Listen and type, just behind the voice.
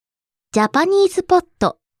ジャパニーズポッ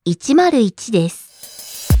ト101で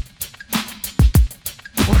す。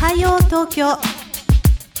おはよう東京、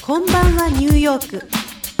こんばんはニューヨーク、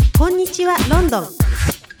こんにちはロンドン。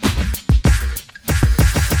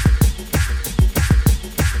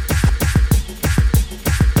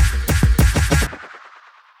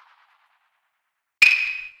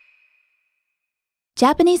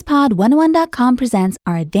JapanesePod101.com presents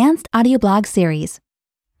our advanced audio blog series.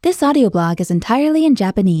 This audio blog is entirely in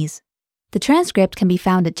Japanese. The transcript can be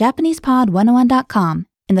found at JapanesePod101.com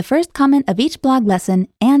in the first comment of each blog lesson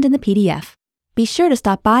and in the PDF. Be sure to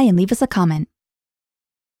stop by and leave us a comment.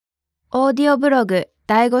 オーディオブログ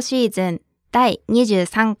第5シーズン第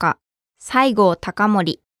23課西郷隆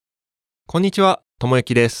盛。こんにちは、ともゆ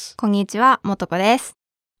きです。こんにちは、もとこです。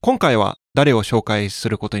今回は誰を紹介す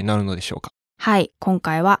ることになるのでしょうか？はい、今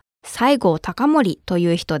回は西郷隆盛と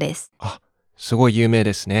いう人です。あ、すごい有名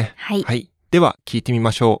ですね。はい。はい。では聞いてみ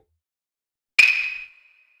ましょう。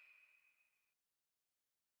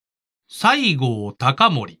西郷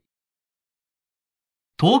隆盛。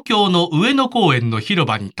東京の上野公園の広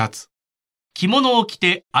場に立つ、着物を着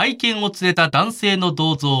て愛犬を連れた男性の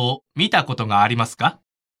銅像を見たことがありますか？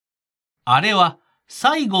あれは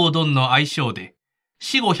西郷どんの愛称で、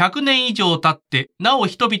死後100年以上経ってなお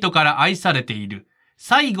人々から愛されている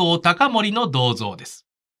西郷隆盛の銅像です。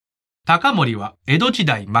隆盛は江戸時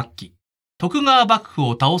代末期、徳川幕府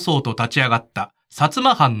を倒そうと立ち上がった薩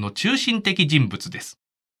摩藩の中心的人物です。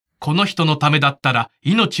この人のためだったら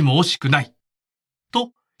命も惜しくない。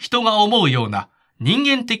と人が思うような人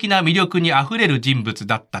間的な魅力にあふれる人物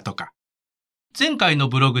だったとか。前回の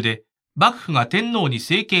ブログで幕府が天皇に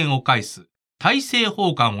政権を返す大政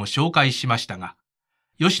奉還を紹介しましたが、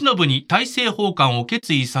慶喜に大政奉還を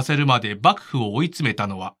決意させるまで幕府を追い詰めた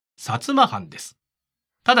のは薩摩藩です。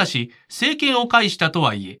ただし政権を返したと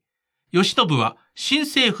はいえ、慶喜は新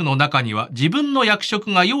政府の中には自分の役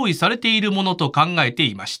職が用意されているものと考えて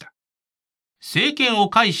いました。政権を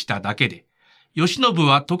返しただけで、慶喜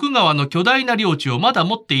は徳川の巨大な領地をまだ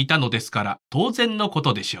持っていたのですから当然のこ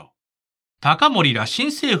とでしょう。隆盛ら新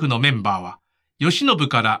政府のメンバーは、慶喜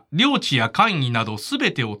から領地や官位などす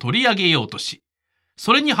べてを取り上げようとし、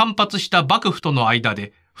それに反発した幕府との間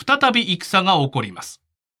で再び戦が起こります。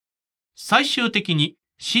最終的に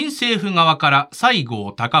新政府側から西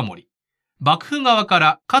郷隆盛、幕府側か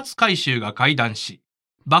ら勝海舟が会談し、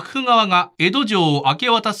幕府側が江戸城を明け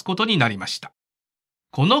渡すことになりました。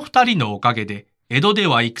この二人のおかげで江戸で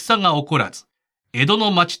は戦が起こらず、江戸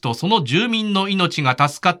の町とその住民の命が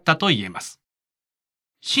助かったと言えます。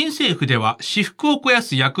新政府では私腹を肥や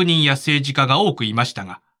す役人や政治家が多くいました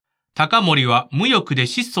が、隆盛は無欲で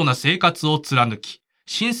質素な生活を貫き、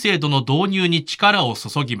新制度の導入に力を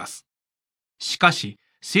注ぎます。しかし、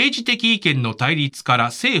政治的意見の対立から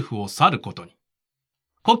政府を去ることに。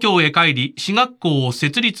故郷へ帰り、私学校を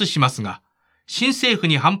設立しますが、新政府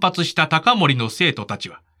に反発した隆盛の生徒たち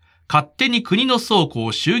は、勝手に国の倉庫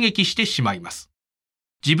を襲撃してしまいます。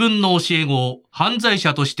自分の教え子を犯罪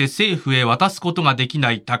者として政府へ渡すことができ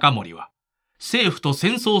ない隆盛は、政府と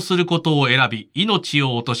戦争することを選び命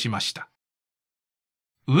を落としました。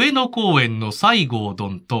上野公園の西郷ど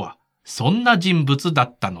んとはそんな人物だ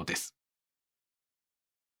ったのです。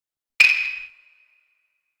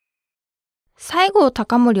西郷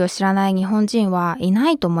隆盛を知らない日本人はい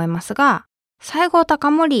ないと思いますが、西郷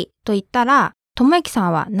隆盛と言ったら、ともゆきさ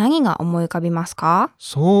んは何が思い浮かびますか？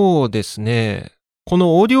そうですね。こ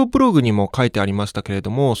のオーディオブログにも書いてありましたけれ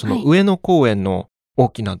ども、その上野公園の大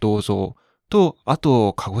きな銅像と、あ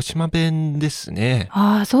と鹿児島弁ですね。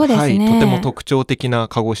ああ、そうですね。はい、とても特徴的な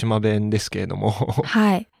鹿児島弁ですけれども。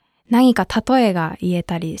はい。何か例えが言え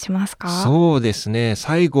たりしますか？そうですね。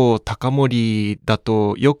西郷隆盛だ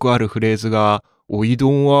とよくあるフレーズが、おいど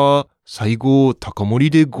んは西郷隆盛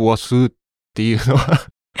でごわすっていうのは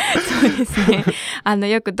そうですね。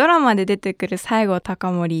よくドラマで出てくる西郷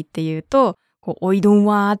隆盛っていうと、おいどん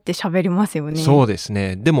はーって喋りますよね。そうです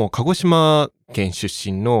ね。でも鹿児島県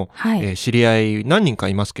出身の、知り合い何人か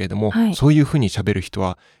いますけれども、そういうふうに喋る人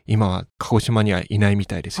は今は鹿児島にはいないみ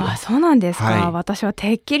たいですよ。あ、そうなんですか。私は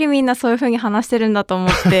てっきりみんなそういうふうに話してるんだと思っ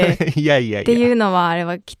ていやいやいや。っていうのはあれ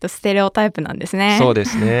はきっとステレオタイプなんですね。そうで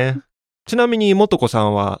すね。ちなみにもとこさ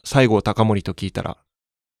んは西郷隆盛と聞いたら？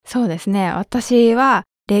そうですね。私は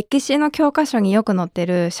歴史の教科書によく載って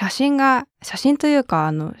る写真という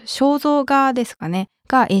か肖像画ですかね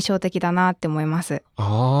が印象的だなって思います。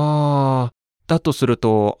ああ、だとする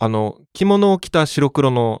と着物を着た白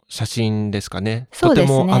黒の写真ですかね。そうで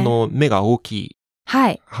すね。とても目が大きい。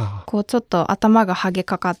はい。ちょっと頭がハゲ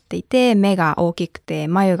かかっていて目が大きくて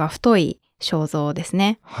眉が太い肖像です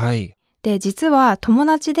ね。はい。で実は友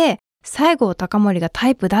達で西郷隆盛がタ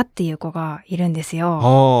イプだっていう子がいるんですよ。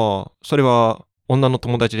ああ、それは女の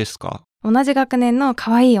友達ですか？同じ学年の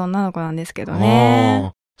可愛い女の子なんですけど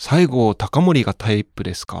ね。西郷隆盛がタイプ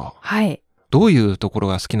ですか？はい。どういうところ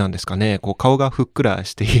が好きなんですかね？こう顔がふっくら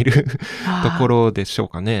しているところでしょう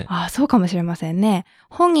かね。そうかもしれませんね。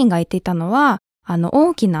本人が言っていたのは、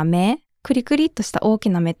大きな目、クリクリっとした大き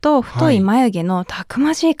な目と太い眉毛のたく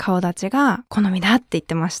ましい顔立ちが好みだって言っ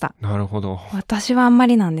てました。なるほど。私はあんま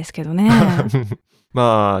りなんですけどね。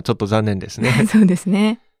まあ、ちょっと残念ですね。そうです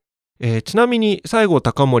ね。ちなみに西郷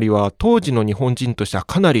隆盛は当時の日本人としては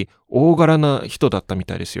かなり大柄な人だったみ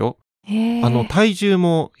たいですよ。体重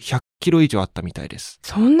も100キロ以上あったみたいです。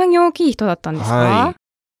そんなに大きい人だったんですか？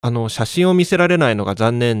写真を見せられないのが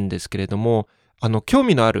残念ですけれども、興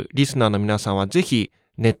味のあるリスナーの皆さんはぜひ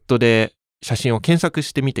ネットで写真を検索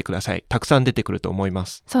してみてください。たくさん出てくると思いま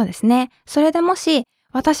す。そうですね。それでもし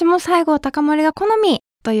私も西郷隆盛が好み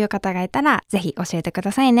という方がいたらぜひ教えてく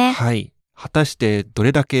ださいね。はい。果たしてど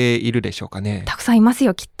れだけいるでしょうかね。たくさんいます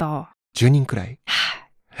よ、きっと。10人くらい。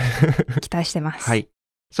期待してます。はい。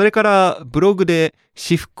それからブログで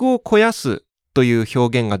私服を肥やすという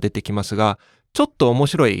表現が出てきますが、ちょっと面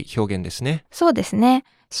白い表現ですね。そうですね。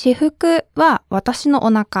私服は私のお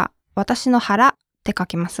腹、私の腹って書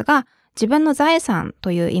きますが、自分の財産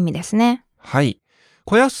という意味ですね。はい。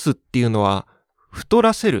肥やすっていうのは太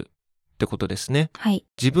らせるってことですね。はい。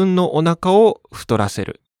自分のお腹を太らせ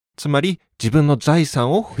る。つまり自分の財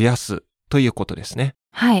産を増やすということですね。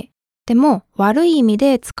はい。でも悪い意味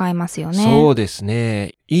で使いますよね。そうです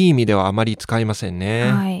ね。いい意味ではあまり使いません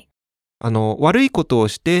ね。はい。悪いことを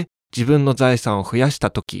して自分の財産を増やし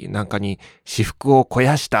たときなんかに私服を肥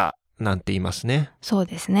やしたなんて言いますね。そう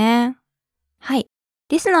ですね。はい。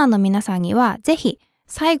リスナーの皆さんにはぜひ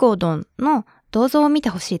西郷どんの銅像を見て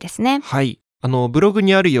ほしいですね。はい。ブログ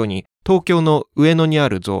にあるように東京の上野にあ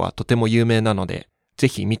る像はとても有名なのでぜ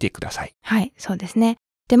ひ見てください。はい、そうですね。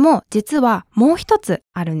でも実はもう一つ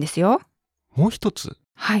あるんですよ。もう一つ？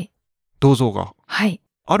はい。銅像が？はい。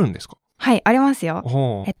あるんですか？はい、ありますよ。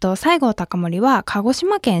西郷隆盛は鹿児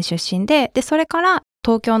島県出身で、それから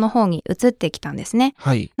東京の方に移ってきたんですね。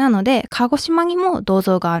はい。なので、鹿児島にも銅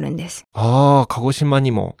像があるんです。鹿児島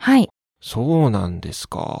にも。はい。そうなんです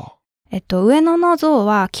か。上野の像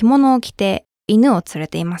は着物を着て犬を連れ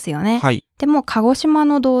ていますよね。はい。でも鹿児島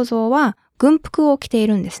の銅像は軍服を着てい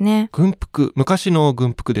るんですね。軍服？昔の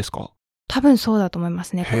軍服ですか？多分そうだと思いま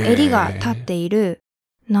すね。襟が立っている、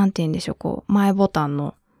なんて言うんでしょう、前ボタン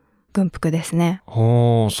の軍服ですね。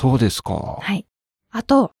そうですか。はい。あ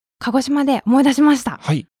と、鹿児島で思い出しました。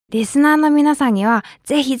はい。リスナーの皆さんには、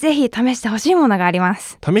ぜひぜひ試してほしいものがありま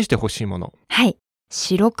す。試してほしいもの。はい。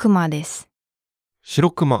白熊です。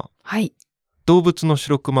白熊？はい。動物の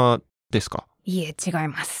白熊ですか？いえ、違い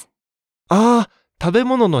ます。食べ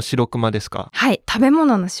物の白熊ですか？はい、食べ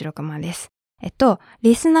物の白熊です。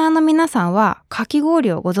リスナーの皆さんは、かき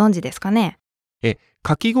氷をご存知ですかね？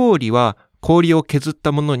かき氷は氷を削っ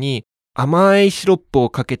たものに甘いシロップ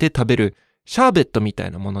をかけて食べるシャーベットみた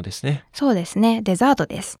いなものですね。そうですね、デザート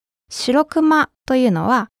です。白熊というの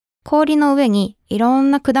は、氷の上にいろ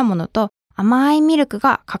んな果物と甘いミルク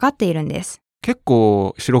がかかっているんです。結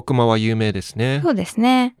構白熊は有名ですね。そうです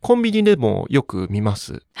ね。コンビニでもよく見ま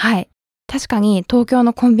す。はい。確かに東京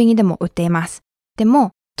のコンビニでも売っています。で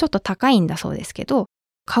も、ちょっと高いんだそうですけど、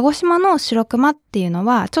鹿児島の白熊っていうの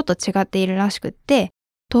はちょっと違っているらしくって、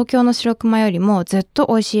東京の白熊よりもずっと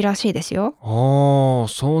美味しいらしいですよ。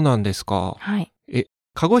そうなんですか。はい。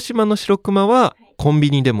鹿児島の白熊はコンビ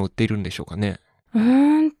ニでも売っているんでしょうかね。ど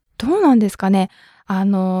うなんですかね。イン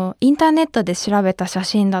ターネットで調べた写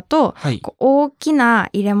真だと、はい、大きな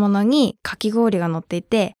入れ物にかき氷が乗ってい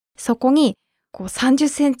て、そこに30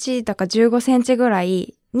センチだか15センチぐら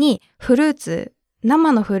いに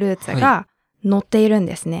生のフルーツが乗っているん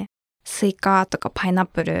ですね。スイカとかパイナッ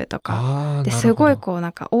プルとか。ですごい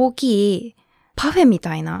大きいパフェみ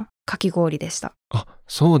たいなかき氷でした。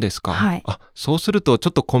そうですか。はい。そうするとちょ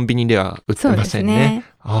っとコンビニでは売ってませんね。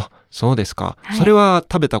そうですか。はい、それは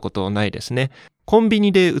食べたことないですね。コンビ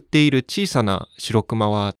ニで売っている小さな白熊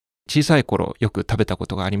は小さい頃よく食べたこ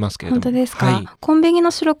とがありますけれども。本当ですか？はい。コンビニ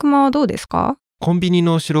の白熊はどうですか？コンビニ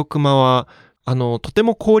の白熊はとて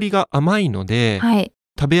も氷が甘いので、はい、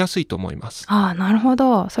食べやすいと思います。なるほ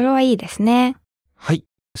ど。それはいいですね。はい。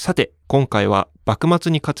さて、今回は幕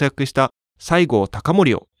末に活躍した西郷隆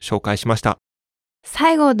盛を紹介しました。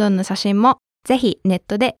西郷どんの写真もぜひネッ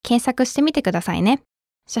トで検索してみてくださいね。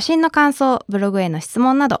写真の感想、ブログへの質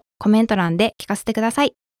問などコメント欄で聞かせてくださ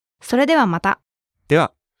い。それではまた。で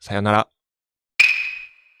は、さよなら。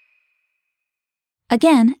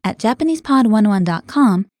Again, at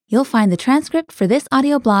JapanesePod101.com, You'll find the transcript for this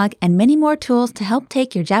audio blog and many more tools to help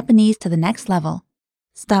take your Japanese to the next level.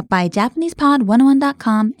 Stop by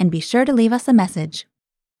JapanesePod101.com and be sure to leave us a message.